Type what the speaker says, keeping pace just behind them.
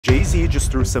Jay-Z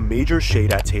just threw some major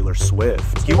shade at Taylor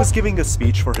Swift. He was giving a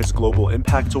speech for his Global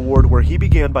Impact Award where he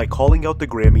began by calling out the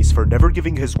Grammys for never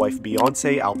giving his wife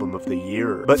Beyoncé Album of the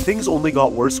Year. But things only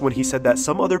got worse when he said that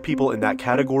some other people in that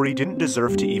category didn't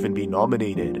deserve to even be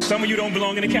nominated. Some of you don't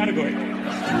belong in the category. No,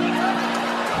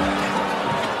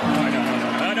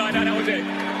 that was it.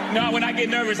 No, when I get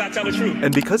nervous, I tell the truth.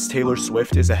 And because Taylor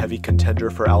Swift is a heavy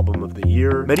contender for Album of the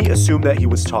Year, many assume that he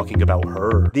was talking about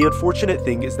her. The unfortunate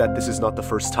thing is that this is not the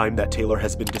first time that Taylor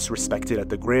has been disrespected at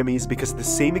the Grammys, because the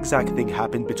same exact thing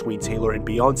happened between Taylor and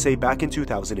Beyoncé back in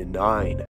 2009.